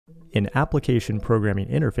An application programming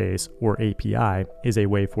interface, or API, is a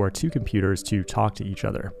way for two computers to talk to each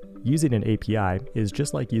other. Using an API is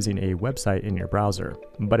just like using a website in your browser,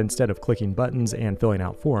 but instead of clicking buttons and filling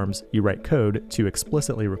out forms, you write code to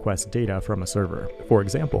explicitly request data from a server. For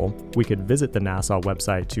example, we could visit the NASA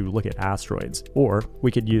website to look at asteroids, or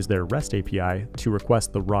we could use their REST API to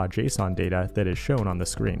request the raw JSON data that is shown on the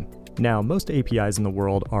screen. Now, most APIs in the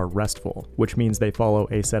world are RESTful, which means they follow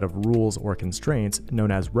a set of rules or constraints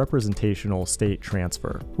known as representational state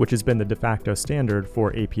transfer, which has been the de facto standard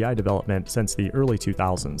for API development since the early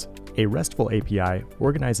 2000s. A RESTful API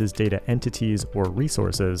organizes data entities or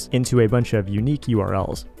resources into a bunch of unique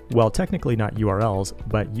URLs. Well, technically not URLs,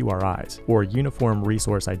 but URIs, or Uniform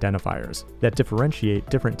Resource Identifiers, that differentiate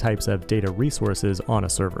different types of data resources on a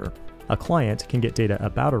server. A client can get data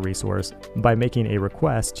about a resource by making a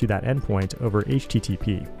request to that endpoint over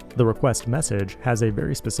HTTP. The request message has a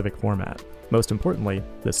very specific format. Most importantly,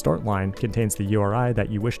 the start line contains the URI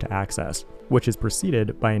that you wish to access, which is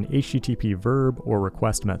preceded by an HTTP verb or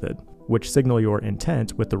request method, which signal your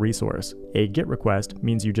intent with the resource. A GET request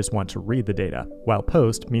means you just want to read the data, while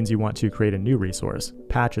POST means you want to create a new resource.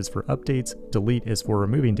 Patch is for updates, delete is for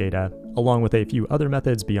removing data, along with a few other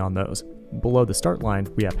methods beyond those. Below the start line,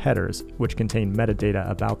 we have headers, which contain metadata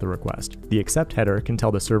about the request. The accept header can tell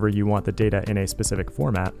the server you want the data in a specific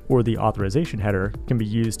format, or the authorization header can be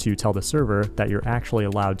used to tell the server that you're actually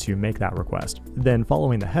allowed to make that request. Then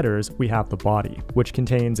following the headers, we have the body, which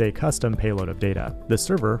contains a custom payload of data. The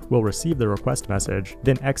server will receive the request message,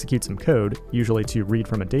 then execute some code, usually to read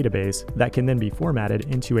from a database, that can then be formatted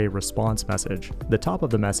into a response message. The top of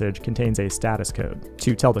the message contains a status code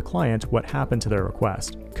to tell the client what happened to their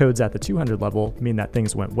request. Codes at the 200 level mean that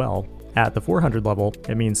things went well. At the 400 level,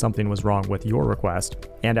 it means something was wrong with your request,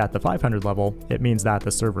 and at the 500 level, it means that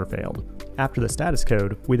the server failed. After the status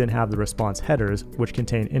code, we then have the response headers, which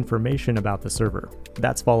contain information about the server.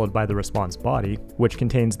 That's followed by the response body, which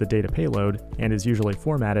contains the data payload and is usually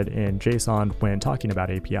formatted in JSON when talking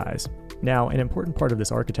about APIs. Now, an important part of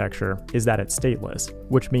this architecture is that it's stateless,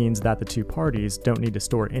 which means that the two parties don't need to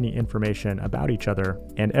store any information about each other,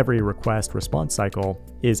 and every request-response cycle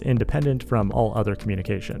is independent from all other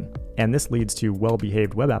communication. And this leads to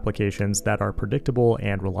well-behaved web applications that are predictable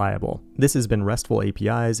and reliable. This has been RESTful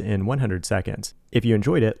APIs in 100 seconds. If you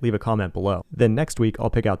enjoyed it, leave a comment below. Then next week,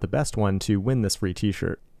 I'll pick out the best one to win this free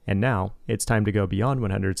t-shirt. And now, it's time to go beyond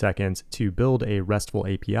 100 seconds to build a RESTful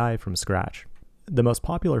API from scratch. The most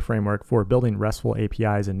popular framework for building RESTful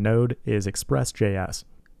APIs in Node is express.js.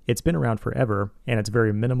 It's been around forever, and it's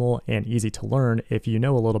very minimal and easy to learn if you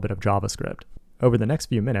know a little bit of JavaScript. Over the next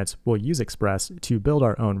few minutes, we'll use Express to build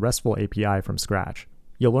our own RESTful API from scratch.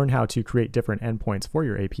 You'll learn how to create different endpoints for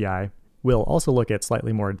your API. We'll also look at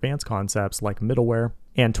slightly more advanced concepts like middleware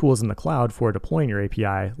and tools in the cloud for deploying your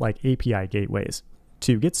API like API gateways.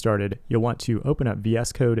 To get started, you'll want to open up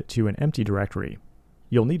VS Code to an empty directory.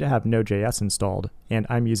 You'll need to have Node.js installed, and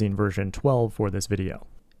I'm using version 12 for this video.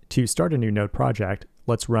 To start a new Node project,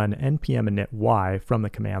 let's run npm init y from the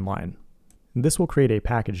command line. This will create a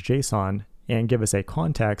package JSON and give us a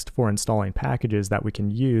context for installing packages that we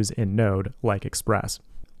can use in Node, like Express.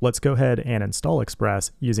 Let's go ahead and install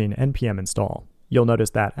Express using npm install. You'll notice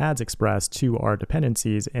that adds Express to our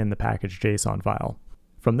dependencies in the package JSON file.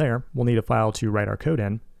 From there, we'll need a file to write our code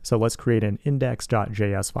in, so let's create an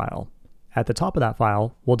index.js file. At the top of that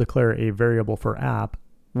file, we'll declare a variable for app,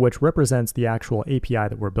 which represents the actual API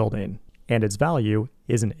that we're building, and its value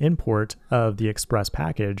is an import of the Express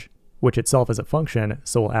package, which itself is a function,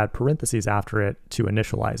 so we'll add parentheses after it to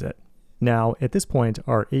initialize it. Now, at this point,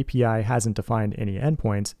 our API hasn't defined any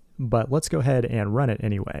endpoints, but let's go ahead and run it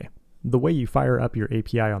anyway. The way you fire up your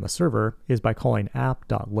API on the server is by calling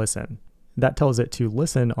app.listen. That tells it to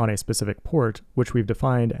listen on a specific port, which we've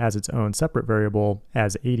defined as its own separate variable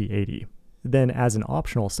as 8080. Then as an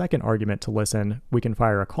optional second argument to listen, we can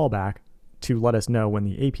fire a callback to let us know when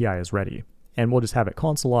the API is ready, and we'll just have it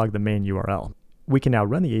console log the main URL. We can now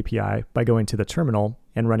run the API by going to the terminal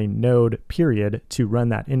and running node period to run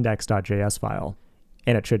that index.js file,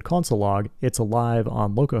 and it should console log it's alive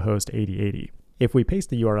on localhost 8080. If we paste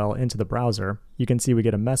the URL into the browser, you can see we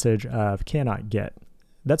get a message of cannot get.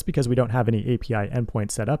 That's because we don't have any API endpoint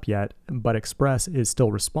set up yet, but Express is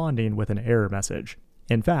still responding with an error message.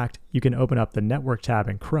 In fact, you can open up the Network tab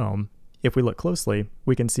in Chrome. If we look closely,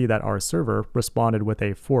 we can see that our server responded with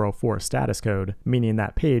a 404 status code, meaning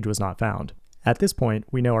that page was not found. At this point,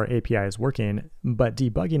 we know our API is working, but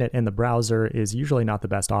debugging it in the browser is usually not the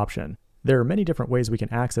best option. There are many different ways we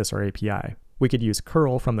can access our API. We could use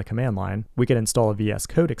curl from the command line, we could install a VS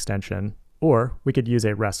Code extension, Or we could use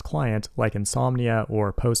a REST client like Insomnia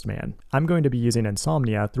or Postman. I'm going to be using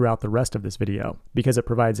Insomnia throughout the rest of this video because it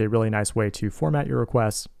provides a really nice way to format your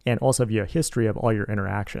requests and also view a history of all your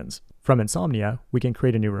interactions. From Insomnia, we can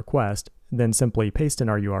create a new request, then simply paste in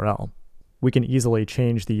our URL. We can easily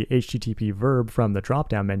change the HTTP verb from the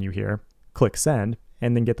drop-down menu here, click send,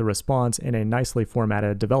 and then get the response in a nicely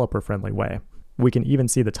formatted, developer-friendly way. We can even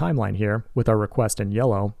see the timeline here with our request in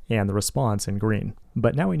yellow and the response in green.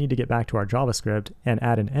 But now we need to get back to our JavaScript and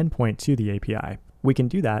add an endpoint to the API. We can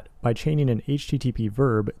do that by chaining an HTTP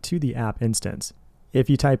verb to the app instance. If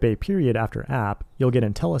you type a period after app, you'll get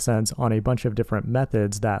IntelliSense on a bunch of different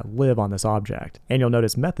methods that live on this object. And you'll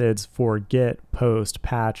notice methods for get, post,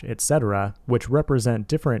 patch, etc., which represent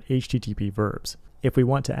different HTTP verbs. If we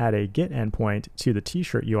want to add a get endpoint to the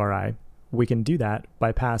t-shirt URI, we can do that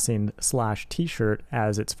by passing /t-shirt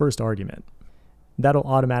as its first argument. That'll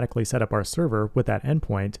automatically set up our server with that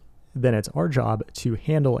endpoint. Then it's our job to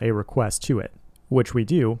handle a request to it, which we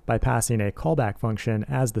do by passing a callback function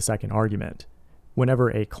as the second argument. Whenever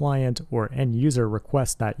a client or end user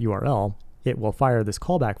requests that URL, it will fire this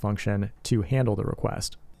callback function to handle the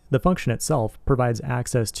request. The function itself provides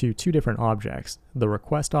access to two different objects, the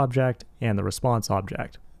request object and the response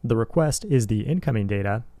object. The request is the incoming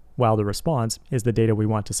data, while the response is the data we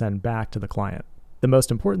want to send back to the client. The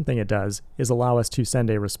most important thing it does is allow us to send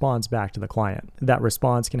a response back to the client. That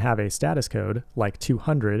response can have a status code, like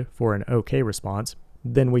 200 for an OK response.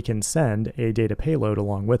 Then we can send a data payload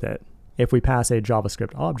along with it. If we pass a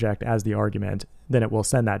JavaScript object as the argument, then it will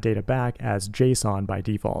send that data back as JSON by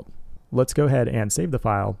default. Let's go ahead and save the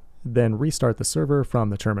file, then restart the server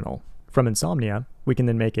from the terminal. From Insomnia, we can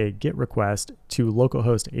then make a GET request to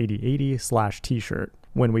localhost 8080/t-shirt.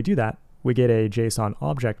 When we do that, we get a JSON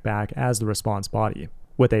object back as the response body,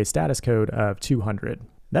 with a status code of 200.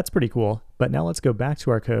 That's pretty cool, but now let's go back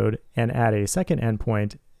to our code and add a second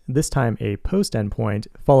endpoint, this time a post endpoint,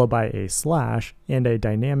 followed by a slash and a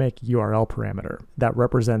dynamic URL parameter that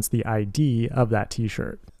represents the ID of that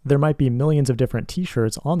t-shirt. There might be millions of different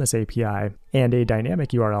t-shirts on this API, and a dynamic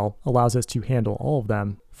URL allows us to handle all of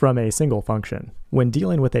them from a single function. When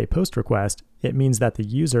dealing with a post request, it means that the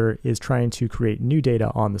user is trying to create new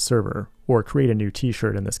data on the server, or create a new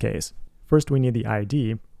t-shirt in this case. First, we need the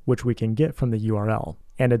ID, which we can get from the URL,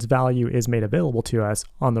 and its value is made available to us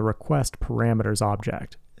on the request parameters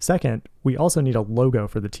object. Second, we also need a logo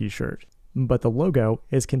for the t-shirt, but the logo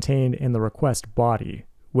is contained in the request body,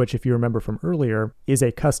 which, if you remember from earlier, is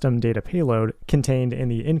a custom data payload contained in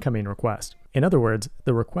the incoming request. In other words,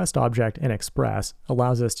 the request object in Express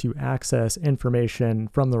allows us to access information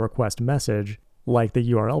from the request message, like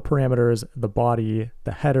the URL parameters, the body,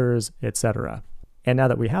 the headers, etc. And now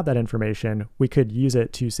that we have that information, we could use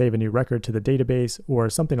it to save a new record to the database or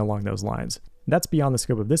something along those lines. That's beyond the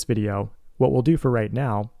scope of this video. What we'll do for right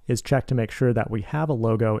now is check to make sure that we have a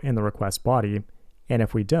logo in the request body, and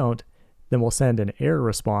if we don't, then we'll send an error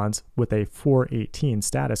response with a 418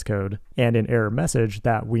 status code and an error message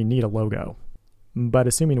that we need a logo. But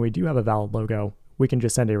assuming we do have a valid logo, we can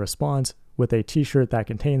just send a response with a t-shirt that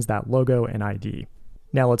contains that logo and ID.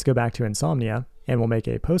 Now let's go back to Insomnia, and we'll make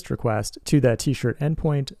a post request to the t-shirt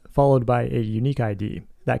endpoint followed by a unique ID.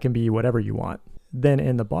 That can be whatever you want. Then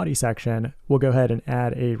in the body section, we'll go ahead and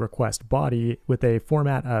add a request body with a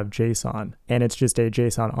format of JSON, and it's just a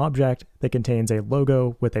JSON object that contains a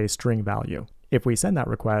logo with a string value. If we send that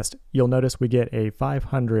request, you'll notice we get a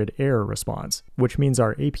 500 error response, which means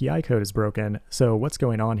our API code is broken. So what's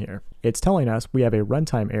going on here? It's telling us we have a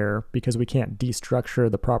runtime error because we can't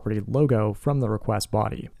destructure the property logo from the request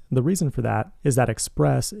body. The reason for that is that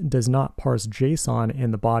Express does not parse JSON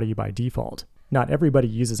in the body by default. Not everybody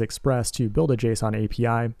uses Express to build a JSON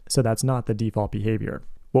API, so that's not the default behavior.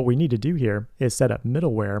 What we need to do here is set up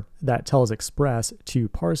middleware that tells Express to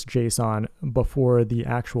parse JSON before the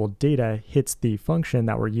actual data hits the function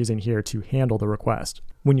that we're using here to handle the request.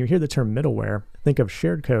 When you hear the term middleware, think of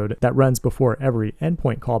shared code that runs before every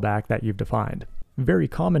endpoint callback that you've defined. Very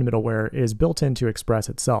common middleware is built into Express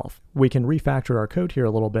itself. We can refactor our code here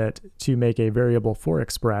a little bit to make a variable for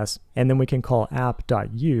Express, and then we can call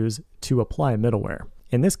app.use to apply middleware.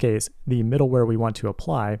 In this case, the middleware we want to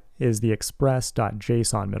apply is the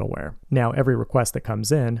express.json middleware. Now, every request that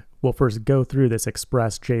comes in will first go through this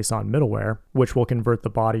express.json middleware, which will convert the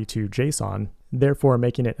body to JSON, therefore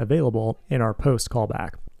making it available in our post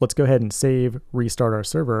callback. Let's go ahead and save, restart our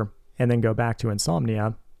server, and then go back to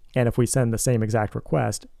Insomnia. And if we send the same exact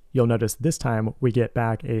request, you'll notice this time we get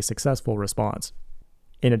back a successful response.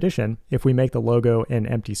 In addition, if we make the logo an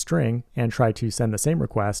empty string and try to send the same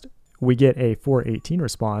request, we get a 418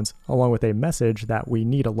 response along with a message that we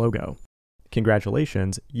need a logo.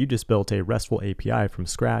 Congratulations, you just built a RESTful API from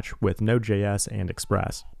scratch with Node.js and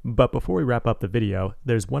Express. But before we wrap up the video,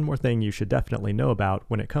 there's one more thing you should definitely know about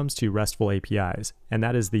when it comes to RESTful APIs, and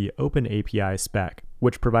that is the Open API spec,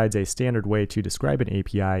 which provides a standard way to describe an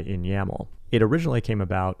API in YAML. It originally came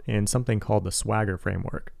about in something called the Swagger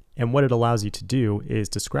framework. And what it allows you to do is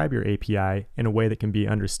describe your API in a way that can be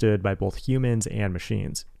understood by both humans and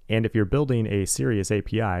machines. And if you're building a serious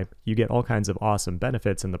API, you get all kinds of awesome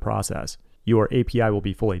benefits in the process. Your API will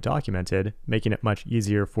be fully documented, making it much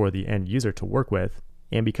easier for the end user to work with.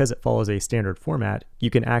 And because it follows a standard format, you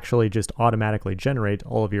can actually just automatically generate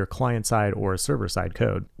all of your client-side or server-side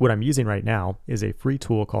code. What I'm using right now is a free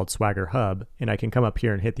tool called Swagger Hub, and I can come up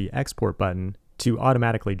here and hit the export button to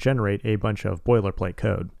automatically generate a bunch of boilerplate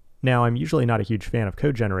code. Now, I'm usually not a huge fan of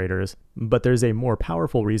code generators, but there's a more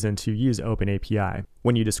powerful reason to use OpenAPI.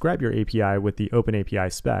 When you describe your API with the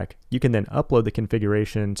OpenAPI spec, you can then upload the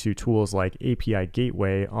configuration to tools like API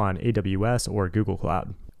Gateway on AWS or Google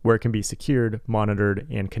Cloud, where it can be secured, monitored,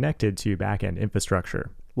 and connected to backend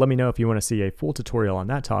infrastructure. Let me know if you want to see a full tutorial on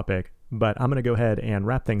that topic, but I'm going to go ahead and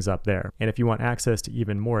wrap things up there. And if you want access to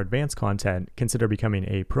even more advanced content, consider becoming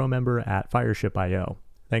a pro member at Fireship.io.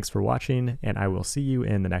 Thanks for watching, and I will see you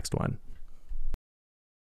in the next one.